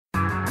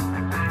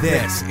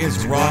This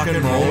is Rock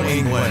and Roll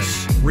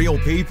English. Real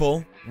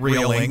people,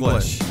 real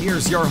English.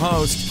 Here's your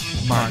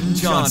host, Martin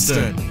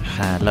Johnston.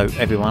 Hello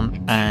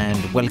everyone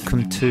and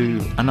welcome to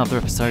another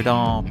episode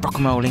of Rock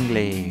and Roll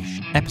English.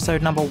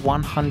 Episode number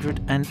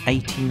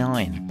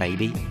 189,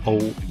 baby.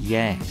 Oh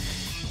yeah.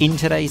 In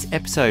today's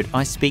episode,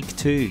 I speak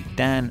to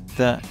Dan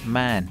the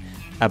Man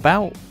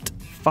about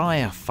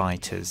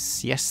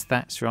firefighters. Yes,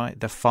 that's right.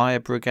 The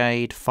fire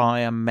brigade,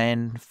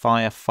 firemen,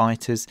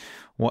 firefighters,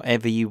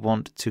 whatever you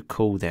want to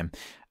call them.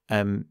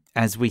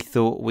 As we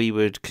thought we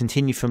would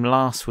continue from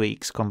last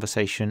week's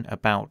conversation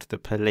about the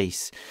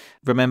police.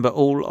 Remember,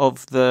 all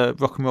of the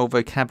rock and roll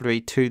vocabulary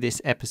to this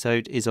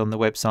episode is on the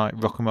website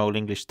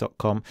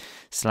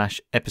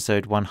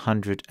rockandrollenglish.com/episode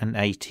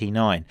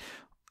 189.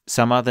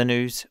 Some other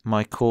news,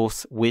 my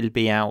course will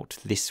be out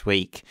this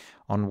week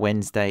on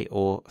Wednesday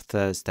or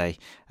Thursday.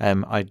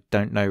 I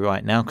don't know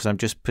right now because I'm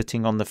just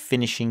putting on the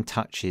finishing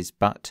touches,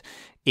 but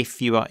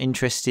if you are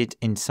interested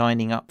in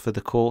signing up for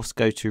the course,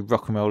 go to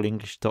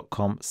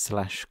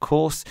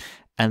rockandrollenglish.com/course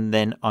and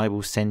then I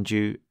will send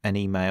you an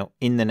email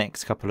in the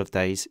next couple of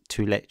days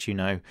to let you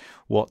know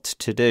what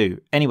to do.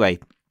 Anyway,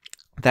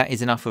 that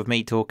is enough of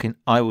me talking.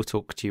 I will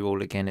talk to you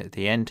all again at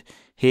the end.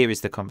 Here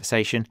is the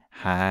conversation.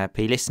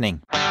 Happy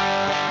listening.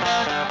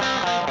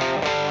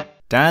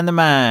 Dan the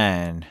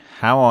Man,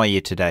 how are you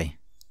today?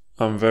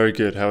 I'm very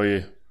good. How are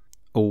you?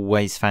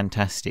 Always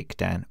fantastic,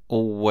 Dan.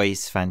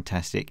 Always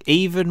fantastic.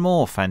 Even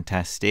more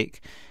fantastic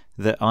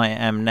that I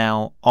am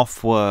now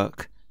off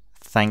work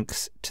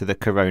thanks to the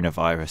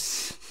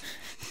coronavirus.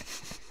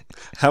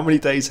 How many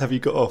days have you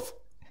got off?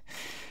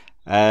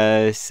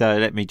 So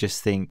let me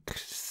just think.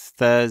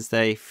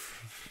 Thursday,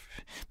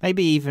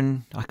 maybe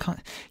even, I can't.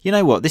 You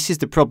know what? This is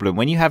the problem.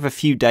 When you have a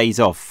few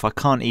days off, I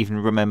can't even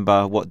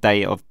remember what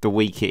day of the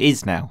week it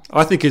is now.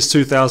 I think it's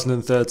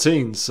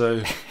 2013,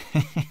 so...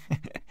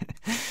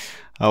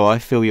 Oh, I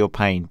feel your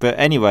pain. But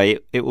anyway,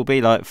 it will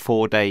be like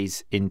 4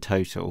 days in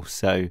total.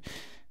 So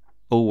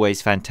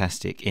always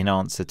fantastic in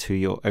answer to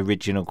your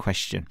original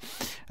question.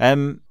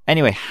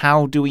 Anyway,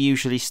 how do we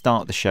usually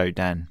start the show,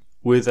 Dan?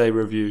 With a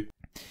review.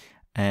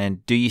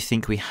 And do you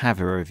think we have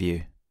a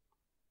review?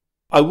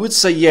 I would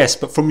say yes,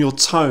 but from your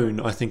tone,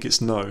 I think it's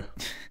no.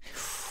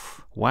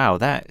 Wow,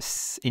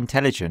 that's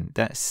intelligent.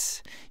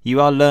 You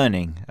are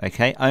learning,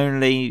 okay?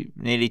 Only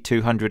nearly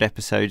 200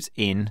 episodes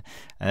in.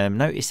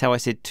 Notice how I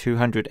said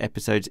 200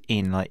 episodes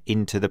in, like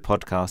into the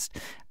podcast,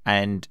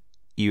 and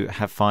you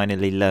have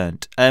finally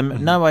learnt.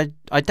 No, I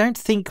don't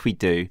think we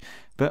do,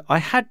 but I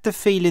had the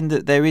feeling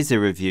that there is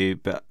a review,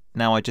 but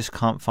now I just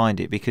can't find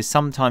it because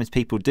sometimes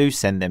people do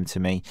send them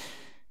to me,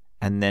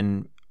 and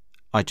then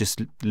I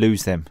just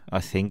lose them,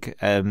 I think.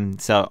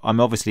 So I'm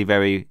obviously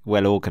very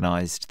well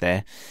organised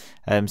there.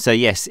 So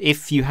yes,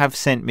 if you have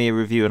sent me a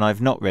review and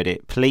I've not read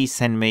it, please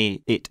send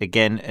me it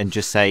again and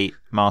just say,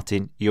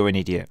 Martin, you're an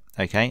idiot,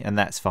 okay? And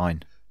that's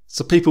fine.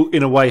 So people,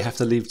 in a way, have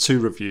to leave 2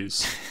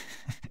 reviews.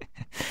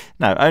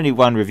 No, only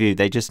 1 review.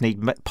 They just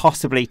need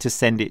possibly to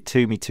send it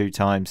to me 2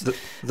 times.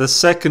 The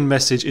second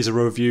message is a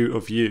review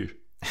of you.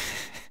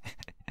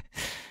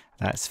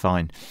 That's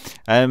fine.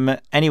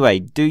 Anyway,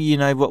 do you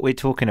know what we're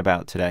talking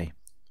about today?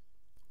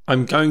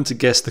 I'm going to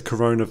guess the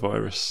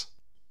coronavirus.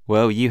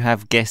 Well, you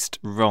have guessed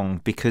wrong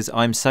because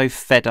I'm so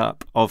fed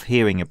up of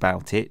hearing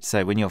about it.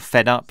 So when you're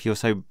fed up, you're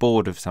so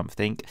bored of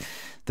something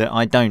that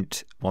I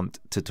don't want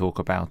to talk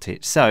about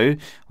it. So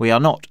we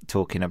are not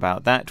talking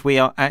about that. We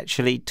are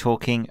actually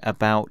talking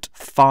about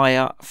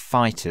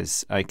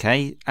firefighters,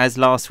 okay? As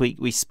last week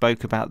we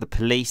spoke about the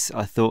police,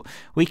 I thought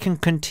we can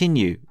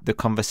continue the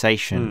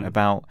conversation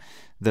about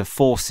the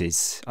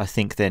forces. I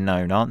think they're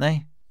known, aren't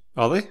they?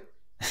 Are they?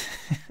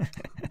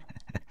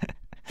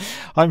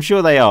 I'm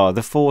sure they are.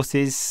 The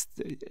forces,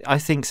 I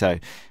think so.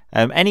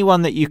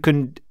 Anyone that you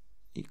can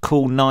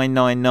call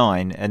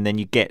 999 and then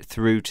you get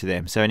through to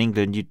them. So in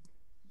England, you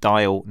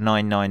dial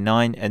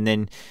 999 and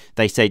then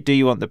they say, do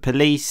you want the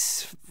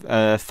police,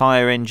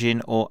 fire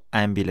engine or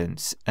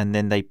ambulance? And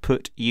then they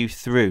put you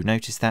through.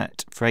 Notice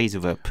that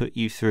phrasal verb, put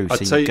you through.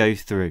 So you go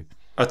through.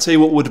 I'll tell you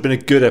what would have been a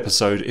good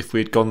episode if we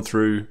had gone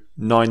through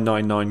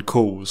 999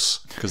 calls,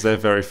 because they're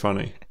very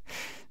funny.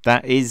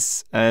 That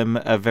is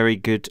a very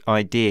good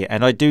idea.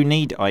 And I do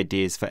need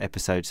ideas for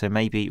episodes, so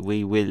maybe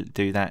we will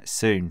do that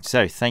soon.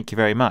 So thank you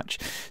very much.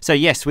 So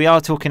yes, we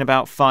are talking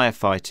about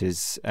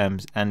firefighters.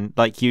 And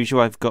like usual,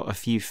 I've got a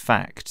few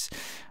facts.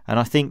 And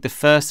I think the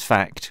first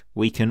fact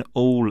we can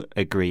all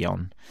agree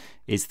on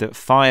is that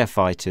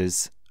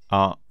firefighters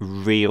are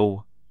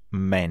real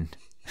men.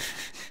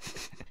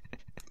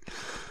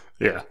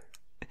 Yeah.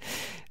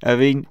 I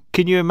mean,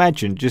 can you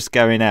imagine just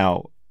going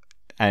out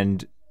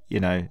and,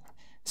 you know,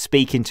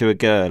 speaking to a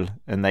girl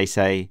and they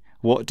say,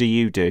 what do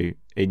you do?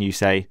 And you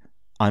say,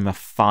 I'm a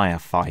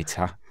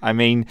firefighter. I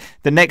mean,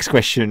 the next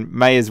question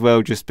may as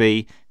well just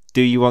be,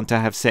 do you want to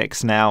have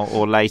sex now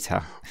or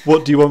later?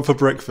 What do you want for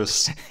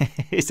breakfast?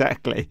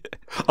 Exactly.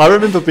 I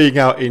remember being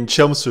out in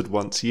Chelmsford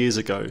once years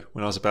ago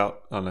when I was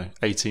about,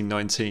 18,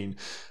 19.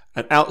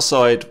 And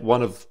outside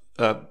one of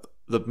the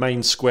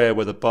main square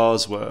where the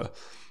bars were,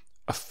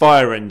 a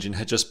fire engine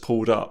had just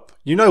pulled up.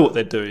 You know what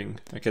they're doing.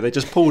 Okay, they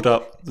just pulled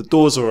up, the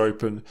doors were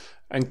open,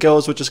 and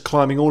girls were just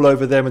climbing all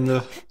over them and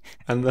the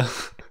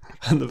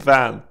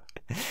van.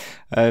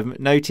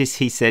 Notice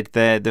he said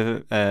there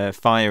the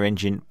fire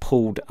engine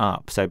pulled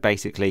up, so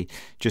basically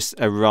just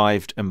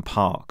arrived and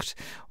parked.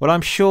 Well,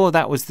 I'm sure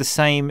that was the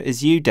same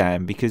as you,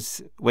 Dan,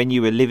 because when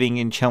you were living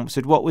in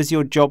Chelmsford, what was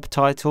your job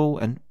title?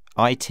 An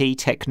IT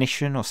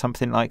technician or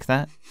something like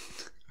that?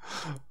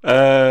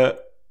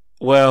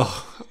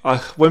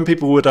 When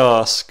people would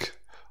ask,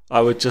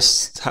 I would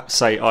just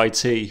say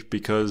IT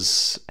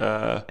because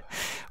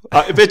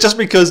just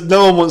because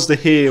no one wants to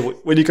hear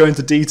when you go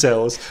into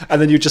details,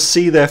 and then you just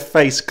see their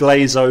face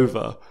glaze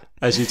over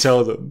as you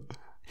tell them.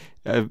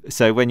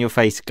 So when your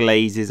face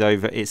glazes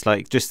over, it's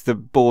like just the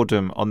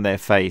boredom on their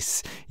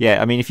face.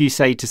 Yeah, I mean, if you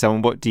say to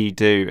someone, "What do you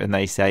do?" and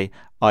they say,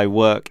 "I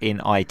work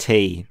in IT,"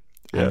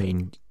 I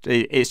mean,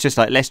 it's just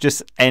like, let's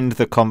just end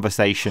the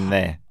conversation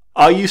there.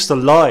 I used to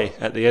lie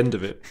at the end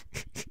of it.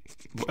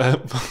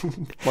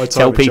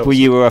 Tell people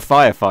you were a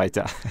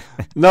firefighter.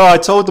 No, I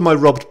told them I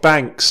robbed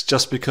banks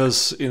just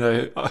because,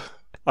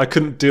 I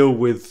couldn't deal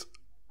with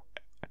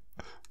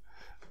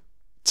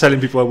telling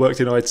people I worked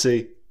in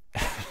IT.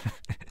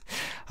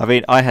 I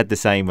mean, I had the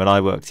same when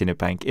I worked in a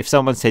bank. If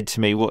someone said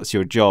to me, "What's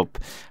your job?"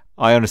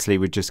 I honestly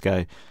would just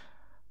go,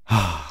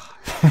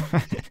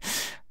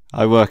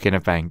 "I work in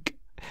a bank."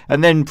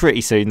 And then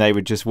pretty soon they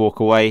would just walk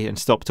away and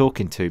stop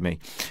talking to me.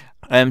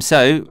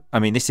 So, I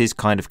mean, this is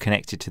kind of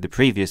connected to the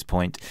previous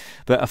point,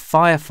 but a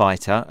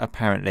firefighter,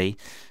 apparently,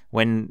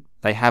 when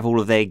they have all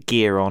of their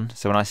gear on,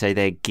 so when I say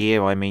their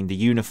gear, I mean the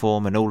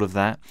uniform and all of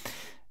that,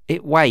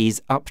 it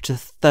weighs up to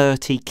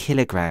 30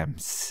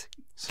 kilograms.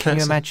 Can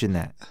you imagine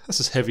that?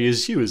 That's as heavy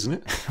as you, isn't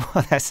it?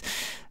 Well,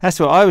 that's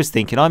what I was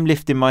thinking. I'm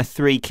lifting my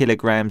 3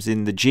 kilograms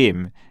in the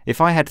gym.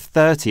 If I had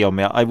 30 on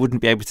me, I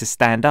wouldn't be able to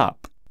stand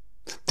up.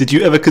 Did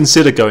you ever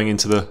consider going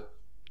into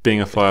being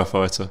a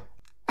firefighter?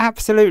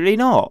 Absolutely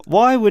not.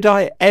 Why would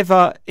I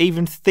ever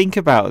even think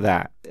about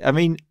that? I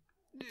mean,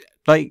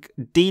 like,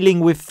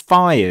 dealing with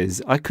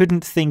fires, I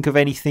couldn't think of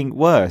anything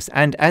worse.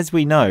 And as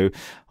we know,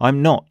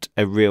 I'm not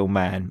a real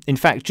man. In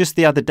fact, just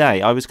the other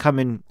day, I was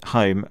coming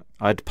home,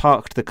 I'd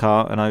parked the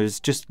car and I was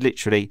just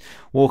literally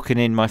walking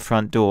in my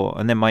front door,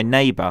 and then my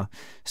neighbour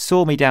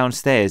saw me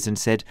downstairs and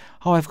said,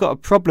 "Oh, I've got a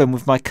problem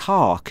with my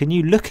car. Can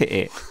you look at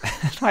it?"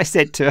 And I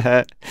said to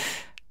her,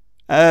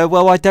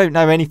 "Well, I don't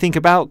know anything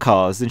about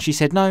cars." And she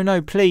said,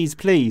 no,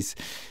 please.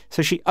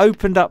 So she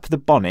opened up the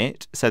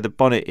bonnet. So the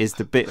bonnet is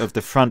the bit of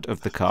the front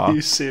of the car. Are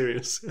you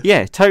serious?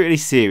 Yeah, totally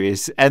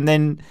serious. And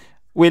then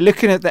we're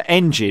looking at the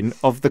engine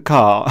of the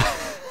car.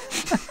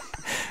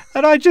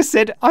 And I just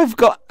said, "I've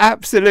got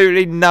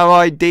absolutely no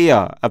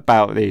idea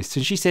about this."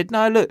 And she said,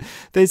 "No, look,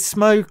 there's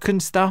smoke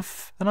and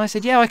stuff." And I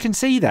said, "Yeah, I can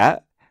see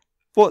that.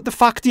 What the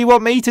fuck do you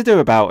want me to do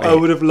about it?" I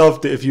would have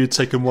loved it if you had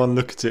taken one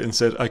look at it and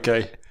said,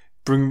 "Okay,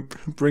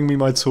 bring me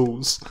my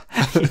tools."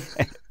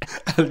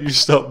 And you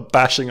start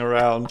bashing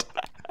around.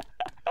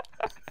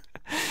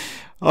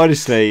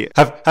 Honestly,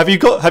 have you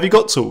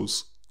got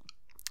tools?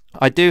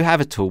 I do have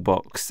a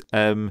toolbox.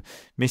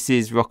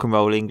 Mrs. Rock and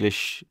Roll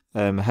English,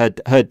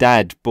 her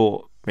dad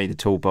bought me the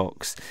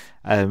toolbox.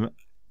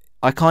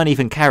 I can't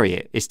even carry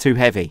it. It's too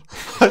heavy.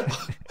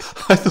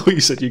 I thought you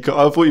said I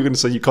thought you were going to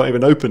say you can't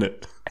even open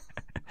it.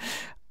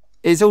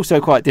 It's also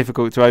quite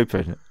difficult to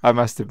open, I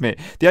must admit.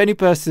 The only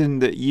person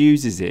that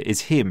uses it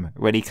is him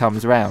when he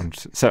comes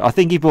round. So I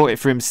think he bought it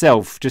for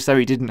himself, just so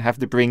he didn't have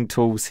to bring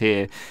tools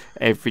here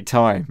every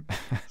time.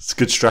 It's a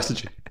good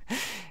strategy.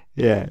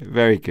 Yeah,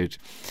 very good.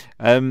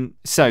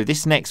 So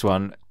this next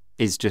one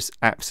is just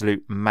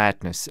absolute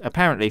madness.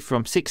 Apparently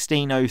from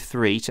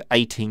 1603 to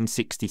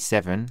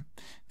 1867,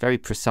 very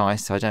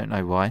precise, I don't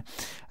know why,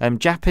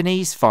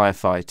 Japanese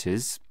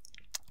firefighters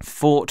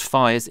fought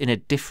fires in a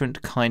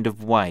different kind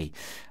of way.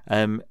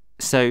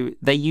 So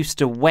they used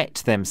to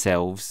wet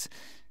themselves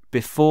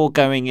before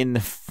going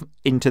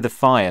into the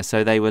fire,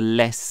 so they were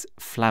less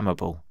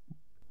flammable.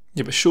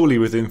 Yeah, but surely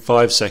within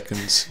 5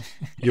 seconds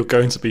you're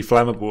going to be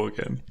flammable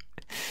again.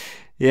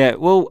 Yeah,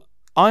 well,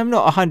 I'm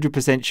not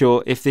 100%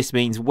 sure if this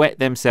means wet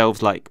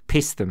themselves like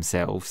piss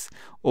themselves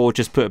or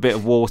just put a bit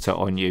of water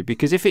on you,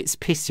 because if it's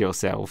piss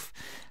yourself,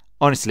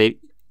 honestly,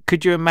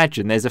 could you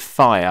imagine there's a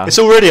fire? It's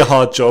already a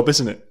hard job,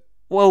 isn't it?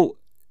 Well,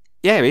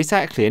 yeah,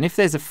 exactly. And if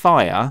there's a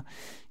fire,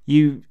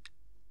 you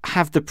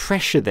have the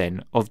pressure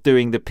then of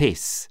doing the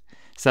piss.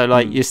 So,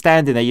 like, you're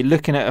standing there, you're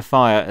looking at a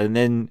fire, and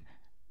then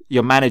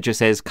your manager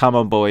says, "Come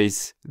on,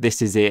 boys,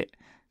 this is it.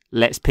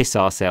 Let's piss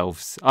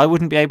ourselves." I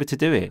wouldn't be able to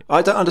do it.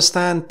 I don't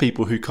understand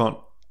people who can't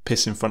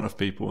piss in front of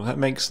people. That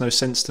makes no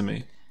sense to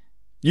me.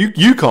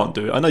 You can't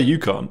do it. I know you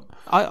can't.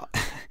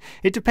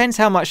 It depends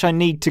how much I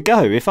need to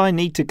go. If I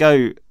need to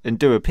go and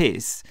do a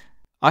piss,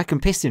 I can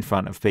piss in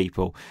front of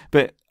people,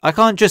 but I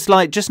can't just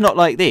not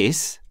like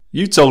this.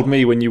 You told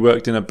me when you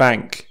worked in a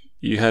bank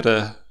you had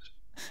a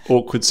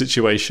awkward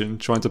situation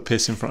trying to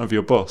piss in front of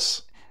your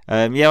boss.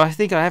 Yeah, I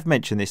think I have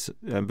mentioned this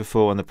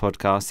before on the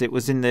podcast. It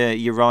was in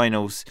the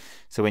urinals,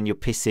 so when you're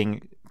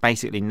pissing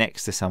basically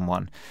next to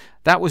someone.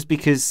 That was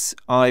because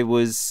I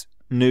was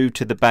new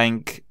to the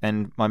bank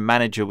and my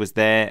manager was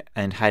there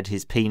and had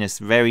his penis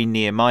very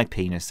near my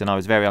penis, and I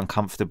was very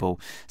uncomfortable.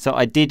 So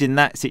I did, in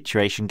that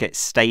situation, get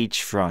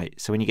stage fright.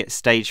 So when you get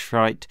stage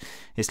fright,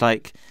 it's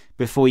like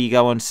before you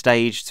go on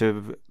stage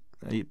to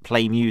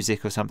play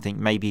music or something,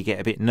 maybe you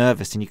get a bit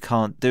nervous and you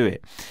can't do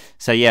it.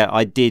 So yeah,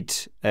 I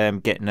did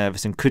get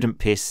nervous and couldn't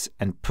piss,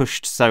 and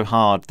pushed so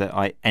hard that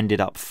I ended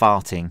up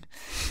farting,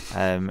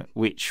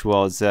 which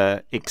was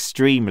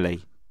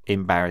extremely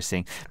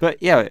embarrassing.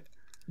 But yeah,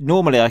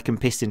 normally I can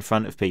piss in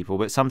front of people,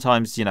 but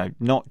sometimes,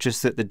 not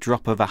just at the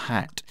drop of a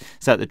hat.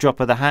 So at the drop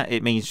of the hat,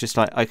 it means just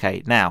like,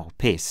 okay, now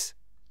piss.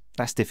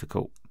 That's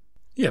difficult.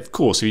 Yeah, of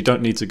course, you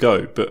don't need to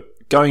go, but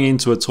going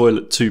into a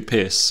toilet to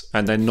piss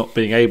and then not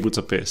being able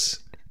to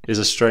piss is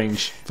a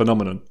strange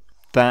phenomenon.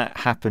 That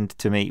happened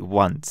to me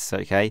once,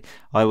 okay?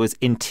 I was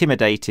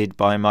intimidated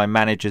by my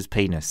manager's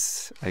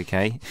penis,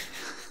 okay?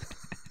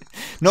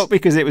 Not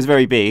because it was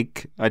very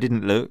big, I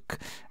didn't look,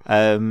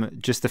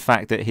 just the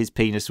fact that his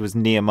penis was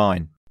near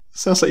mine.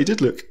 Sounds like you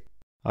did look.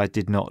 I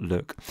did not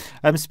look.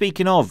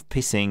 Speaking of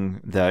pissing,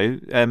 though,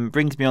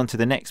 brings me on to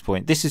the next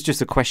point. This is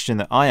just a question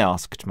that I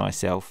asked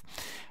myself,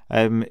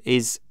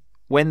 is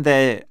when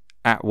they're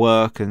at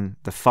work and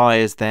the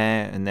fire's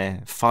there and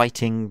they're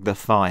fighting the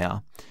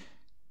fire,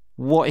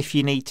 what if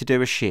you need to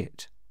do a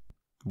shit?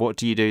 What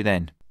do you do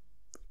then?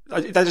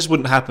 That just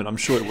wouldn't happen. I'm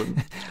sure it wouldn't.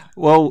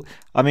 Well,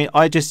 I mean,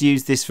 I just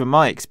use this from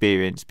my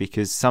experience,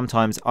 because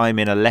sometimes I'm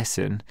in a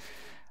lesson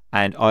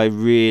and I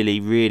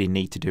really, really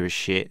need to do a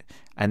shit,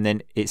 and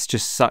then it's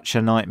just such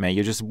a nightmare.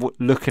 You're just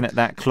looking at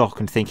that clock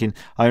and thinking,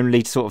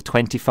 only sort of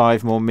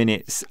 25 more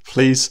minutes.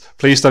 Please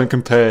don't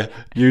compare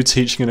you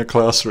teaching in a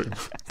classroom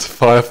to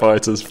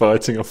firefighters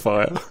fighting a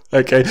fire.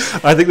 Okay,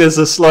 I think there's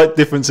a slight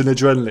difference in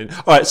adrenaline.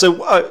 All right,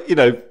 so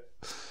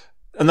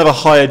another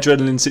high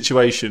adrenaline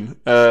situation.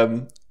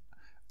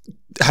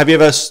 Have you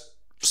ever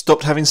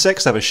stopped having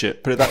sex to have a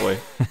shit? Put it that way.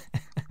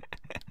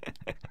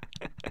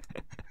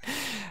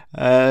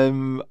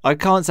 I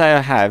can't say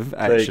I have,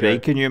 actually. You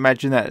Can you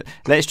imagine that?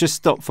 Let's just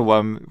stop for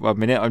one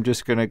minute. I'm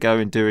just going to go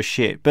and do a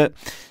shit. But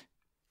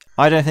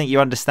I don't think you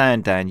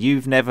understand, Dan.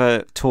 You've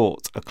never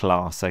taught a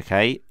class,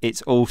 okay?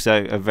 It's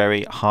also a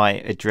very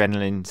high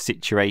adrenaline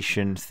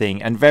situation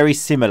thing, and very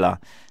similar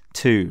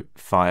to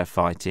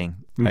firefighting,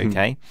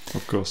 okay?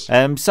 Of course.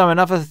 So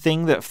another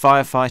thing that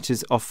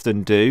firefighters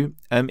often do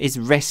is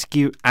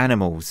rescue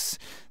animals.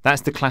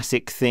 That's the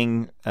classic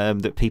thing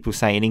that people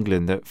say in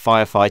England, that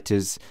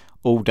firefighters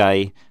all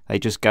day, they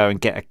just go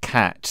and get a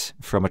cat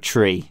from a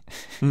tree.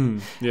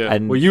 Yeah.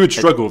 Well, you would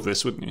struggle with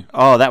this, wouldn't you?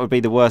 Oh, that would be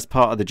the worst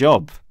part of the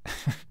job.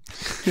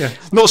 Yeah.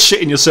 Not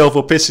shitting yourself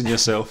or pissing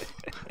yourself.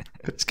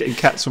 It's getting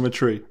cats from a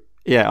tree.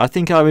 Yeah, I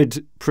think I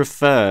would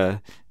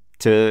prefer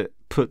to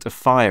put a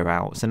fire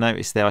out. So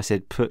notice there I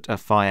said put a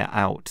fire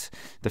out,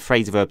 the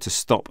phrasal verb to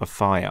stop a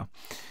fire,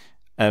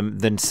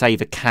 than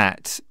save a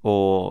cat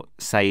or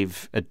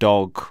save a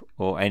dog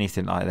or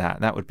anything like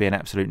that. That would be an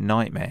absolute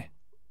nightmare.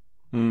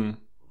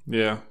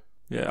 Yeah,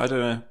 I don't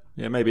know.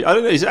 Yeah, maybe. I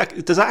don't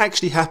know. Does that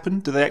actually happen?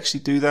 Do they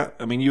actually do that?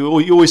 I mean, you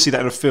always see that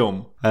in a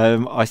film.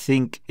 I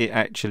think it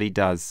actually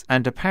does.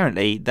 And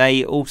apparently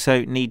they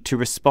also need to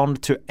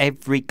respond to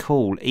every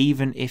call,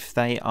 even if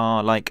they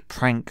are like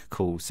prank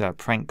calls. So a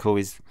prank call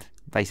is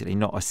basically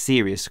not a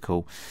serious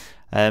call,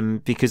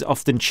 because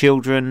often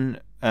children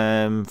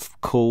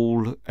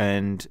call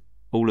and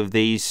all of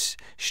these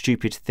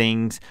stupid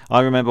things.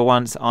 I remember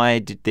once I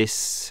did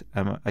this,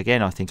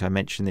 again, I think I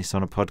mentioned this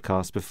on a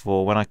podcast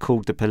before, when I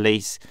called the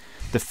police,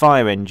 the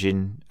fire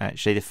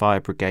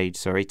brigade,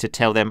 to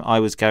tell them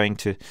I was going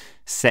to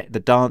set the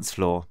dance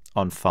floor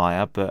on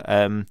fire. But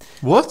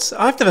what?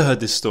 I've never heard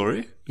this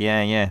story.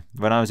 Yeah,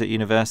 when I was at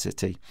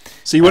university.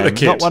 So you weren't a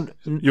kid,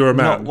 you were a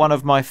man. Not one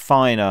of my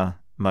finer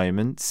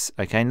moments.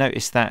 Okay,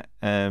 notice that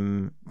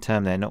term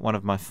there, not one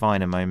of my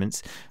finer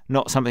moments,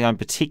 not something I'm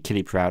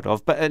particularly proud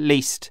of, but at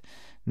least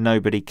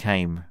nobody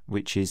came,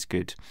 which is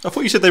good. I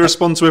thought you said they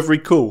respond to every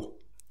call.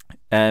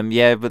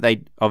 Yeah, but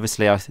they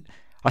obviously, I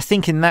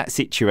think in that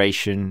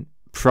situation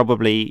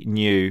probably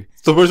knew.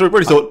 So we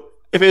probably thought,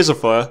 if it is a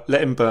fire,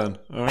 let him burn.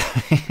 All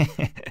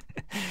right.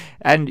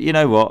 And you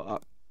know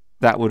what?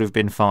 That would have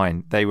been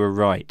fine. They were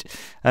right.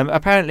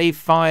 Apparently,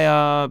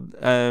 fighters,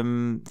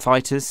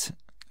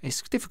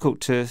 it's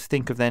difficult to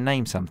think of their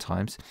name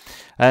sometimes,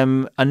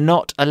 are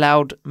not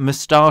allowed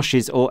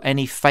moustaches or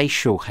any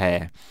facial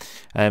hair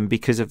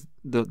because of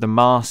the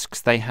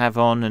masks they have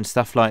on and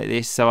stuff like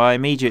this. So I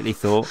immediately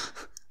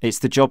thought, it's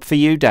the job for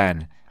you,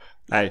 Dan.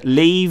 Hey.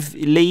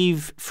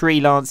 Leave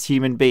freelance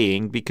human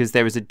being, because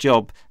there is a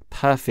job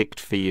perfect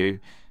for you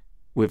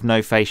with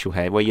no facial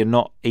hair, where you're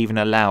not even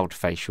allowed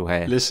facial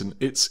hair. Listen,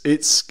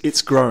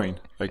 it's growing,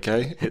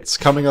 okay? It's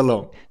coming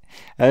along.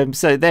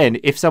 So then,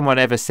 if someone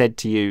ever said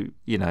to you,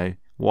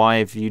 why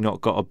have you not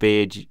got a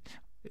beard?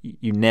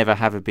 You never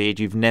have a beard.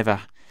 You've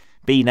never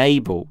been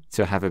able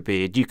to have a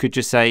beard. You could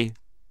just say,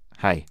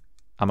 hey,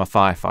 I'm a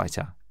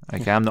firefighter.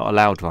 Okay, I'm not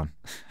allowed one.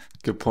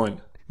 Good point.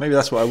 Maybe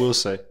that's what I will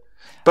say.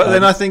 But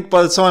then I think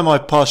by the time I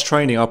pass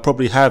training, I'll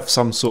probably have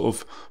some sort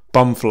of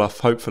bum fluff,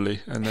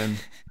 hopefully, and then.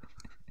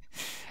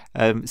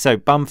 So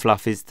bum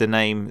fluff is the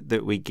name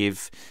that we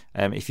give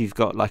if you've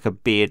got like a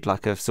beard,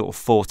 like a sort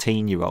of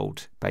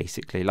 14-year-old,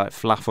 basically, like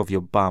fluff of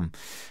your bum.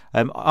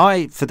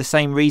 I, for the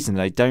same reason,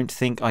 I don't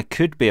think I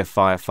could be a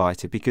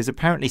firefighter, because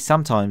apparently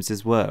sometimes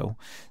as well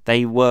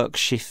they work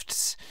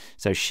shifts.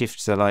 So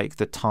shifts are like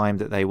the time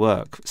that they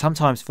work,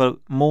 sometimes for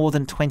more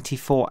than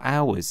 24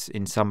 hours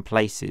in some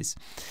places.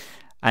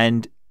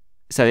 And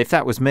so if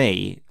that was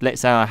me,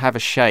 let's say I have a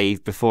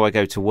shave before I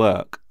go to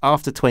work,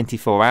 after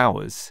 24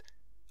 hours,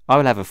 I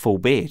will have a full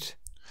beard.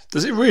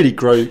 Does it really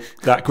grow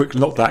that quick?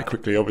 Not that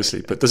quickly,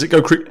 obviously, but does it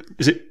go quick?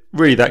 Is it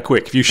really that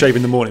quick? If you shave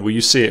in the morning, will you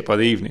see it by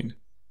the evening?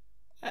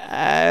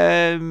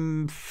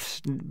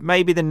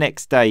 Maybe the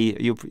next day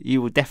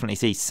you will definitely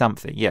see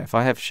something. Yeah, if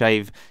I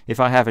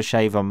have a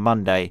shave on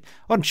Monday,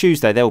 on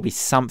Tuesday there will be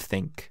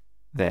something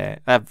there,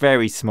 a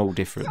very small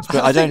difference.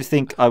 But I don't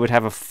think I would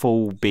have a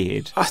full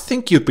beard. I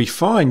think you'd be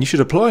fine. You should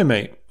apply,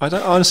 mate.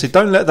 Honestly,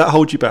 don't let that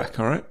hold you back.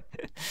 All right.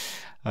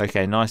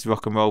 Okay, nice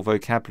rock and roll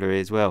vocabulary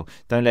as well.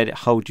 Don't let it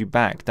hold you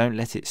back. Don't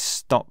let it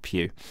stop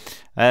you.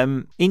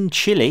 In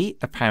Chile,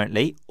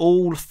 apparently,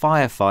 all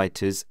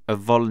firefighters are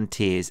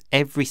volunteers,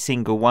 every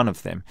single one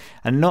of them.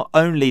 And not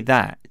only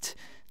that,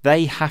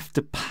 they have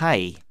to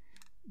pay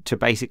to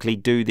basically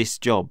do this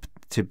job,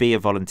 to be a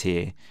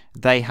volunteer.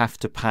 They have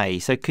to pay.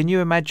 So can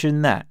you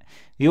imagine that?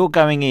 You're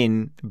going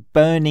in,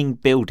 burning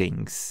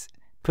buildings,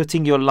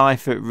 putting your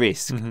life at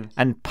risk,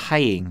 and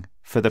paying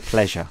for the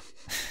pleasure.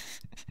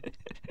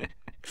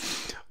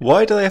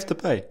 Why do they have to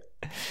pay?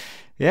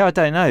 Yeah, I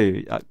don't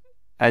know.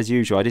 As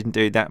usual, I didn't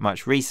do that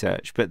much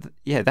research, but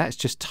yeah, that's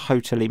just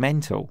totally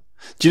mental.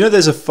 Do you know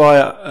there's a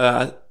fire?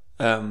 I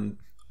don't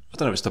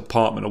know if it's a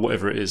department or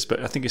whatever it is, but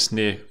I think it's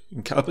near.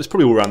 It's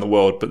probably all around the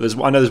world, but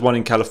I know there's one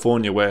in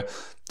California where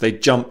they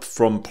jump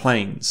from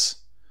planes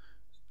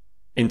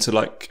into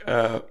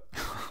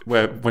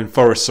when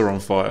forests are on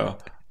fire,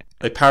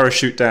 they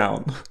parachute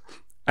down,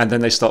 and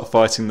then they start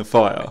fighting the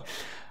fire.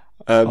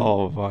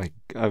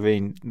 I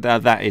mean,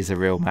 that is a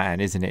real man,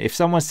 isn't it? If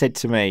someone said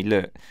to me,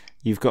 look,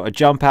 you've got to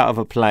jump out of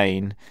a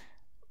plane,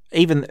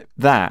 even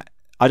that,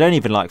 I don't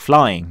even like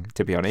flying,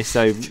 to be honest.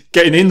 So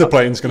getting in the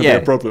plane is going to be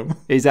a problem.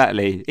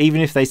 Exactly.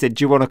 Even if they said,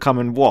 do you want to come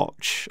and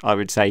watch? I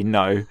would say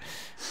no.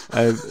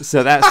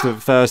 So that's the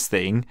first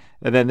thing.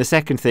 And then the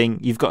second thing,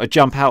 you've got to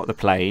jump out the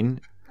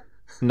plane.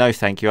 No,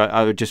 thank you.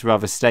 I would just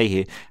rather stay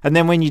here. And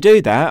then when you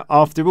do that,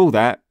 after all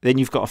that, then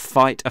you've got to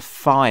fight a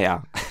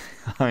fire.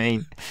 I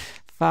mean,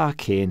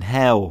 fucking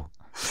hell.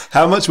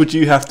 How much would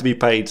you have to be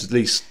paid to at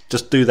least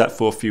just do that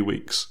for a few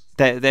weeks?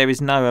 There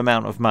is no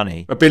amount of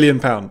money. £1 billion?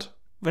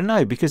 Well,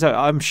 no, because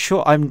I'm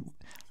sure I'm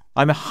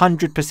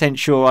 100%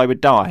 sure I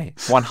would die.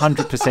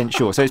 100%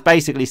 sure. So it's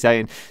basically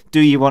saying,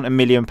 do you want £1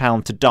 million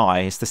to die?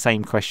 It's the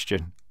same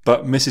question.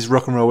 But Mrs.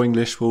 Rock and Roll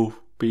English will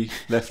be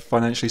left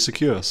financially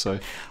secure. So,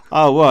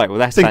 oh right, well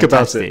that's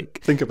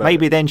fantastic. Think about it.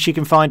 Maybe then she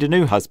can find a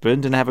new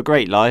husband and have a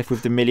great life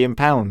with the £1 million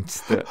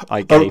that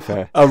I gave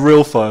her. A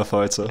real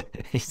firefighter.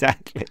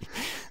 Exactly.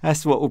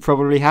 That's what will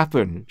probably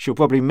happen. She'll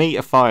probably meet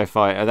a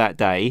firefighter that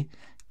day,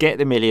 get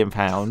the £1 million,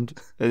 and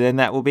then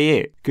that will be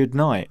it. Good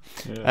night.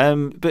 Yeah.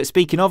 But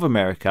speaking of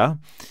America,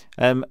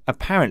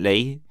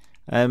 apparently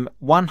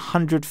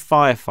 100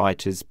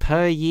 firefighters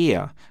per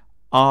year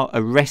are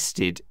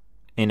arrested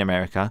in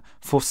America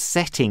for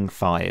setting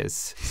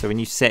fires. So when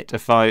you set a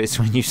fire, it's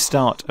when you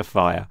start a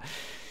fire.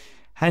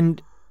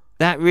 And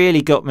that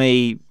really got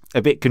me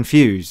a bit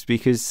confused,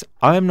 because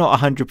I'm not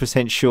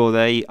 100% sure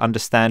they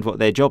understand what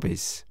their job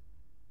is.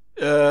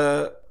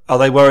 Are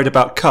they worried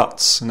about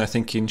cuts and they're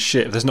thinking,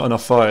 shit, if there's not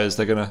enough fires,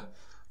 they're going to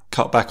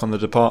cut back on the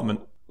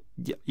department?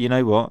 You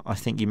know what? I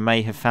think you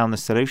may have found the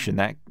solution.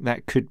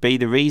 That could be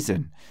the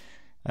reason.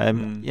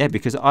 Yeah,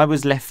 because I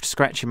was left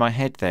scratching my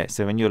head there.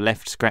 So when you're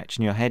left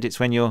scratching your head,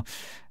 it's when you're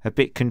a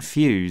bit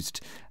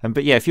confused.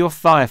 But yeah, if you're a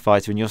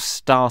firefighter and you're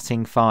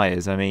starting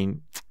fires, I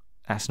mean,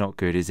 that's not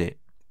good, is it?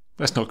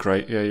 That's not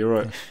great. Yeah, you're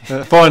right.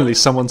 Finally,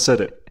 someone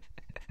said it.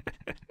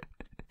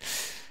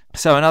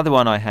 So another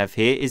one I have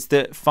here is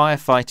that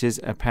firefighters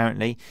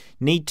apparently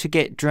need to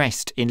get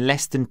dressed in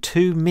less than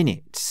 2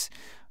 minutes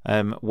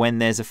when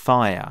there's a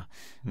fire.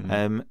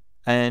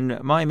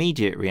 And my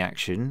immediate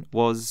reaction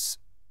was,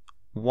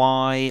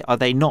 why are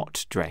they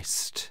not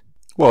dressed?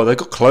 Well, they've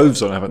got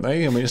clothes on, haven't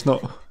they? I mean,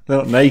 they're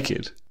not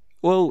naked.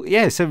 Well,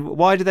 yeah, so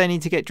why do they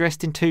need to get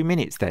dressed in 2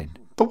 minutes then?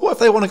 But what if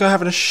they want to go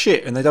having a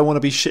shit and they don't want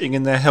to be shitting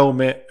in their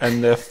helmet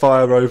and their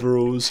fire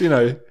overalls? You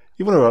know,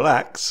 you want to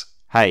relax.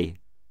 Hey,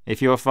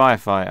 if you're a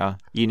firefighter,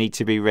 you need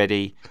to be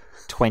ready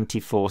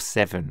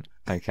 24/7,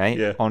 okay?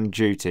 Yeah. On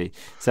duty.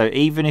 So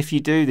even if you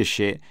do the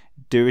shit,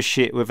 do a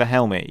shit with a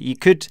helmet. You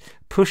could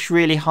push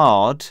really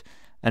hard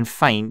and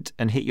faint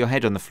and hit your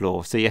head on the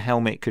floor, so your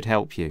helmet could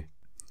help you.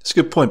 That's a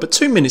good point. But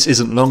 2 minutes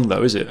isn't long,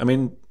 though, is it? I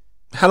mean,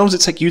 how long does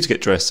it take you to get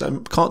dressed?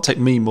 It can't take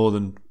me more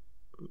than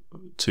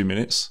 2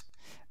 minutes.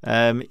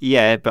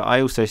 Yeah, but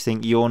I also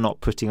think you're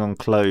not putting on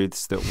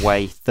clothes that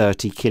weigh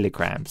 30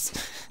 kilograms.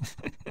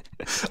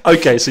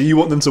 Okay, so you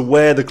want them to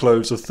wear the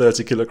clothes of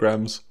 30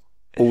 kilograms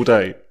all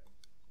day?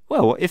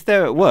 Well, if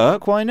they're at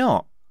work, why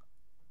not?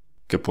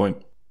 Good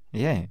point.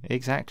 Yeah,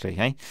 exactly.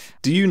 Hey,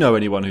 Do you know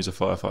anyone who's a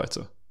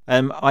firefighter?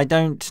 I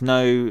don't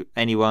know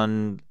any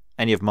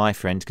of my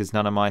friends, because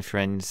none of my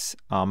friends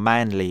are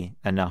manly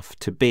enough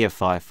to be a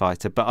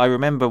firefighter. But I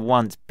remember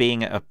once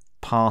being at a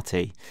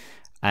party,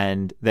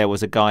 and there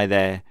was a guy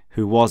there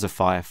who was a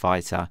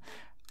firefighter,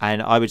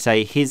 and I would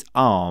say his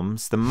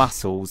arms, the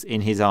muscles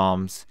in his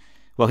arms,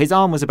 well, his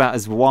arm was about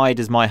as wide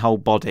as my whole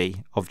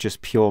body of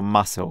just pure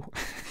muscle.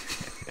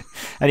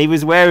 And he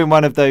was wearing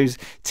one of those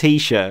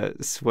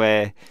T-shirts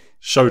where...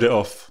 Showed it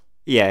off.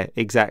 Yeah,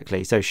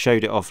 exactly. So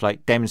showed it off,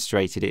 like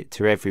demonstrated it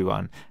to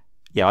everyone.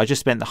 Yeah, I just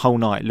spent the whole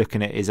night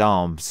looking at his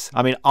arms.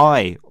 I mean,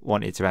 I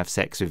wanted to have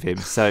sex with him,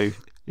 so,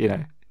 you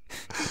know.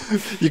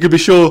 You could be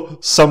sure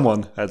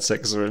someone had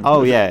sex with him.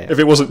 Oh, yeah. If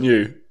it wasn't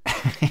you.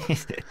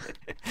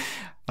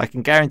 I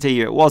can guarantee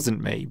you it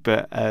wasn't me,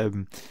 but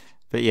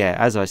yeah,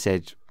 as I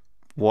said,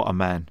 what a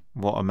man.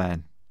 What a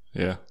man.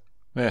 Yeah.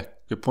 Yeah,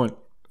 good point.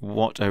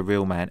 What a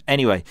real man.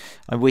 Anyway,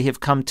 we have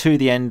come to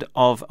the end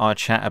of our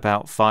chat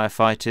about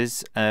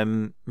firefighters.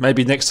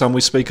 Maybe next time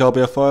we speak, I'll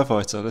be a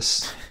firefighter.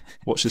 Let's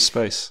watch this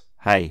space.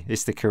 Hey,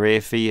 it's the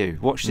career for you.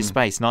 Watch this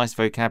space. Nice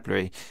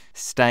vocabulary.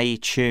 Stay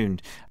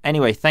tuned.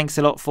 Anyway, thanks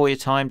a lot for your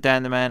time,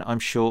 Dan the Man. I'm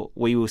sure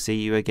we will see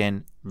you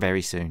again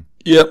very soon.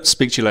 Yep,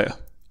 speak to you later.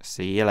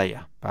 See you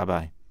later.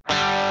 Bye-bye.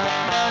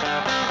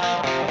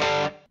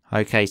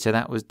 Okay, so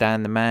that was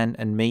Dan the Man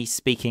and me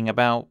speaking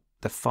about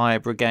the fire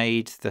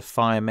brigade, the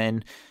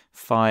firemen,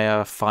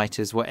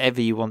 firefighters,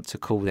 whatever you want to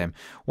call them.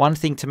 One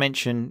thing to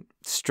mention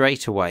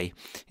straight away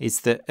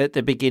is that at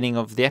the beginning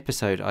of the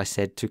episode, I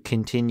said to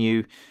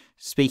continue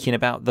speaking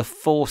about the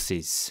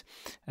forces,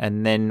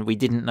 and then we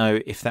didn't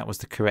know if that was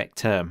the correct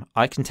term.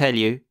 I can tell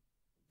you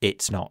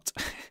it's not.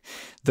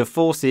 The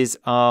forces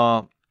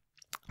are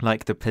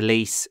like the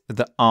police,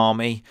 the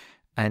army,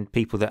 and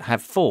people that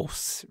have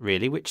force,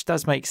 really, which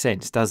does make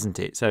sense, doesn't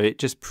it? So it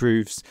just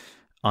proves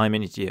I'm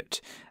an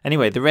idiot.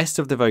 Anyway, the rest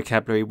of the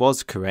vocabulary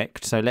was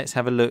correct, so let's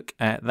have a look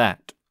at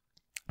that.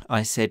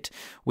 I said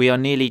we are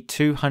nearly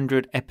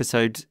 200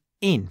 episodes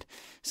in.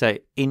 So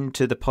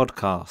into the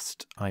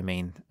podcast, I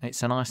mean.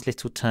 It's a nice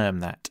little term,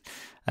 that.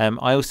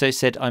 I also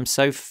said I'm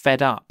so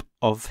fed up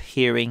of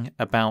hearing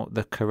about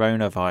the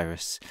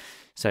coronavirus.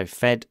 So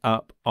fed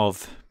up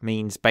of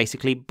means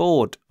basically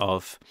bored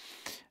of.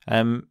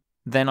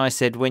 Then I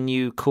said when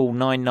you call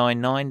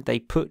 999, they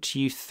put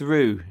you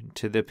through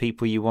to the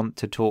people you want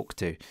to talk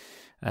to.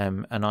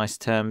 A nice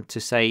term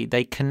to say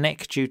they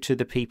connect you to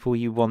the people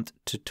you want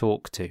to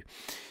talk to.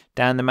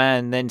 Dan the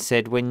Man then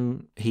said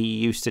when he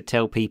used to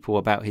tell people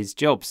about his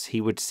jobs,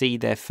 he would see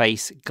their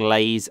face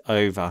glaze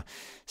over.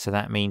 So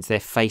that means their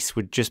face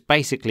would just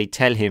basically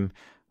tell him,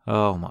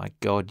 oh my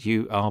God,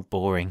 you are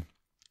boring.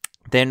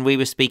 Then we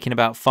were speaking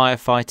about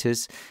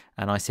firefighters,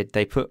 and I said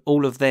they put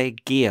all of their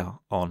gear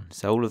on.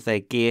 So all of their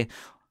gear,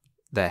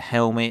 their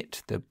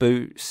helmet, the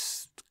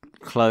boots,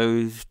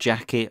 clothes,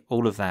 jacket,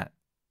 all of that.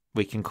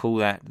 We can call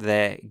that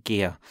their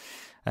gear.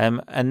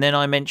 And then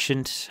I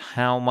mentioned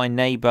how my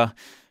neighbour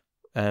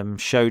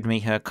showed me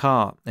her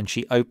car, and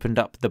she opened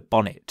up the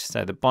bonnet.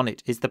 So the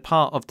bonnet is the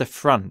part of the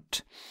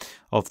front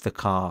of the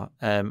car,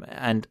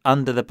 and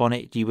under the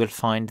bonnet you will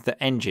find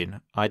the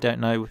engine. I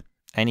don't know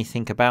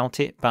anything about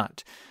it,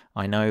 but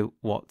I know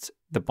what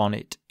the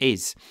bonnet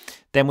is.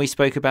 Then we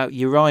spoke about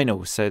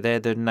urinals. So they're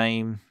the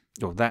name,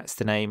 or that's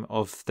the name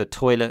of the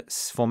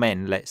toilets for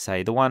men, let's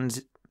say, the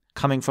ones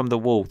coming from the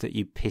wall that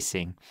you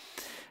pissing.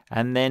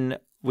 And then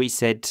we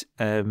said,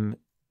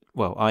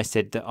 I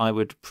said that I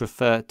would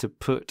prefer to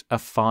put a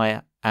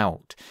fire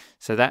out.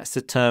 So that's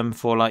the term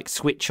for like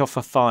switch off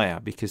a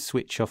fire, because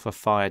switch off a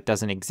fire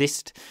doesn't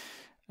exist.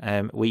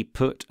 We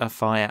put a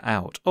fire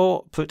out,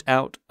 or put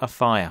out a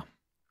fire.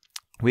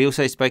 We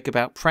also spoke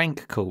about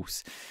prank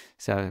calls.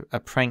 So a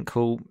prank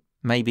call,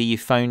 maybe you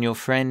phone your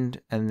friend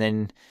and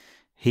then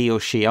he or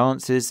she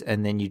answers,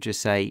 and then you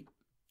just say,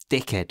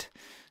 dickhead,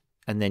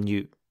 and then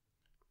you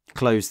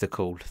close the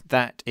call.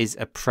 That is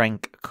a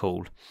prank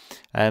call.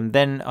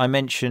 Then I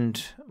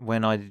mentioned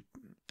when I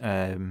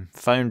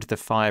phoned the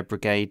fire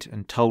brigade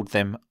and told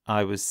them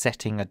I was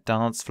setting a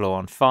dance floor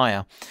on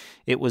fire,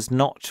 it was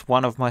not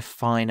one of my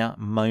finer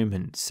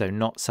moments, so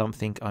not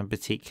something I'm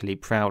particularly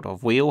proud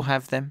of. We all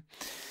have them.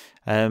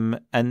 And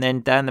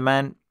then Dan the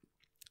Man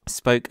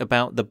spoke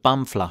about the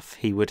bum fluff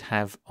he would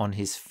have on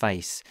his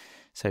face.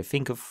 So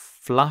think of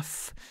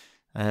fluff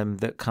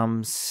that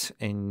comes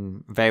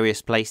in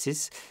various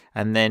places,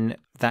 and then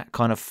that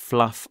kind of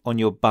fluff on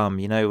your bum,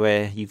 you know,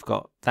 where you've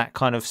got that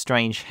kind of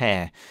strange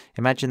hair.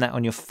 Imagine that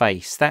on your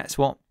face. That's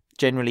what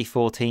generally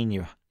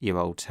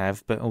 14-year-olds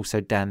have, but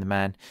also Dan the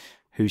Man,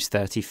 who's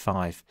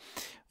 35.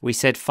 We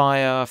said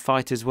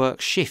firefighters work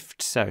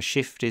shifts. So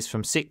shift is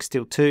from 6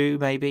 till 2,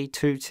 maybe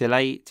 2 till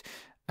 8,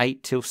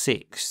 8 till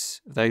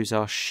 6. Those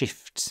are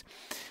shifts.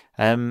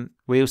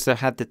 We also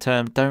had the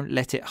term, don't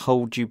let it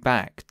hold you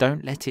back.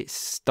 Don't let it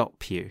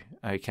stop you,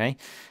 okay?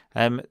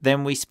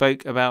 Then we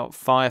spoke about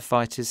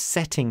firefighters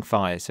setting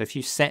fires. So if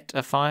you set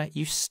a fire,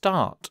 you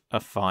start a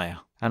fire.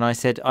 And I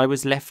said I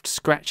was left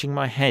scratching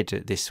my head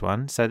at this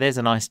one. So there's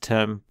a nice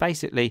term,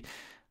 basically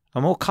a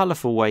more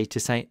colourful way to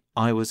say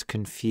I was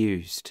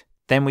confused.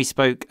 Then we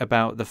spoke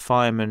about the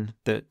fireman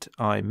that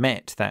I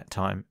met that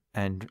time.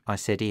 And I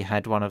said he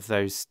had one of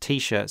those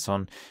T-shirts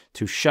on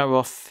to show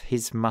off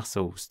his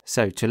muscles.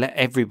 So to let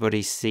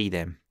everybody see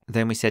them.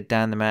 Then we said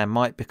Dan the man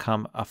might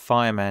become a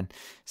fireman.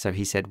 So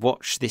he said,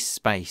 watch this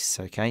space,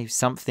 okay?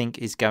 Something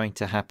is going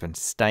to happen.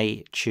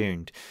 Stay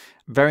tuned.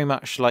 Very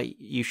much like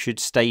you should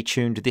stay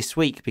tuned this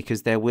week,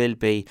 because there will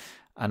be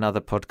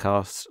another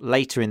podcast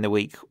later in the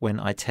week when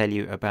I tell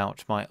you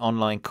about my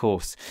online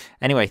course.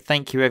 Anyway,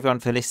 thank you everyone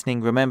for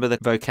listening. Remember, the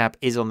vocab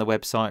is on the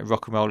website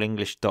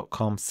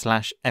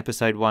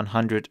rockandrollenglish.com/episode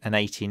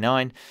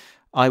 189.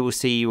 I will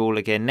see you all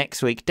again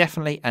next week,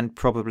 definitely, and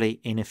probably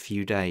in a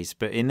few days.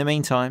 But in the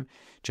meantime,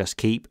 just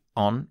keep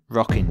on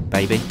rocking,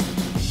 baby.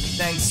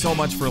 Thanks so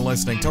much for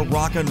listening to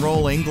Rock and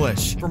Roll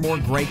English. For more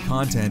great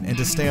content and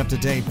to stay up to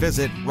date,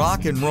 visit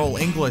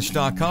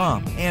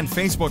rockandrollenglish.com and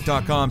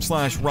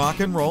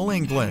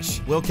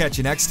facebook.com/rockandrollenglish. We'll catch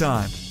you next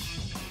time.